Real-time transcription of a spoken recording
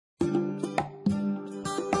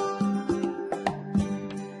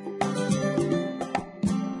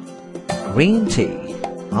Green tea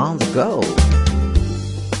on the go.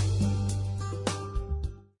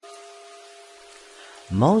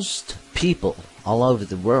 Most people all over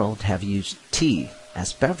the world have used tea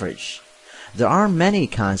as beverage. There are many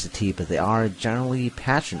kinds of tea, but they are generally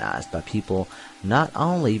patronized by people not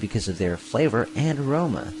only because of their flavor and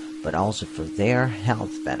aroma, but also for their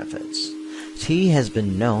health benefits. Tea has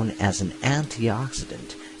been known as an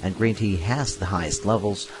antioxidant, and green tea has the highest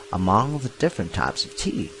levels among the different types of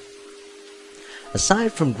tea.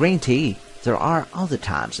 Aside from green tea, there are other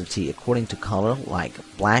types of tea according to color, like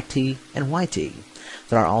black tea and white tea.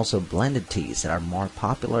 There are also blended teas that are more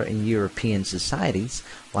popular in European societies,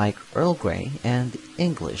 like Earl Grey and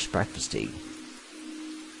English breakfast tea.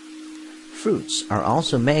 Fruits are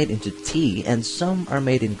also made into tea, and some are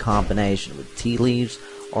made in combination with tea leaves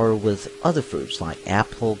or with other fruits like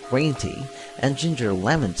apple green tea and ginger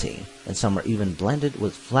lemon tea, and some are even blended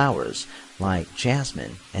with flowers like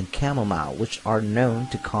jasmine and chamomile, which are known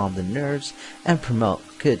to calm the nerves and promote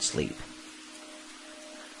good sleep.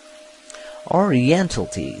 Oriental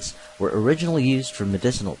teas were originally used for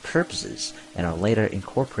medicinal purposes and are later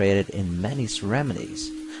incorporated in many ceremonies.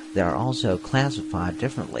 They are also classified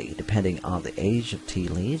differently depending on the age of tea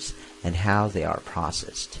leaves and how they are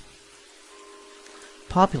processed.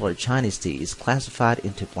 Popular Chinese tea is classified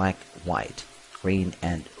into black, white, green,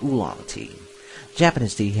 and oolong tea.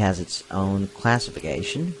 Japanese tea has its own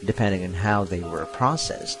classification depending on how they were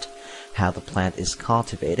processed, how the plant is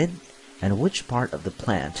cultivated, and which part of the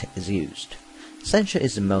plant is used. Sencha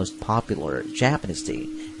is the most popular Japanese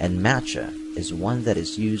tea, and matcha is one that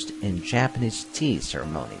is used in Japanese tea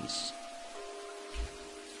ceremonies.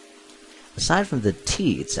 Aside from the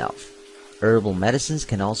tea itself, herbal medicines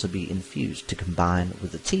can also be infused to combine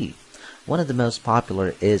with the tea. One of the most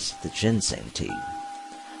popular is the ginseng tea.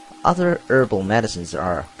 Other herbal medicines that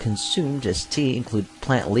are consumed as tea include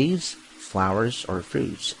plant leaves, flowers, or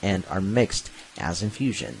fruits, and are mixed as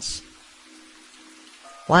infusions.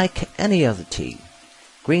 Like any other tea,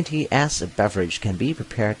 green tea as a beverage can be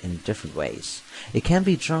prepared in different ways. It can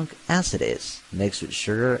be drunk as it is, mixed with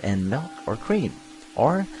sugar and milk or cream,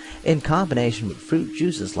 or in combination with fruit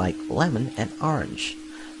juices like lemon and orange.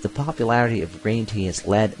 The popularity of green tea has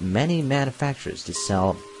led many manufacturers to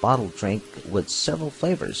sell bottled drink with several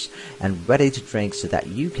flavors and ready to drink so that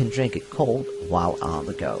you can drink it cold while on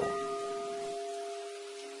the go.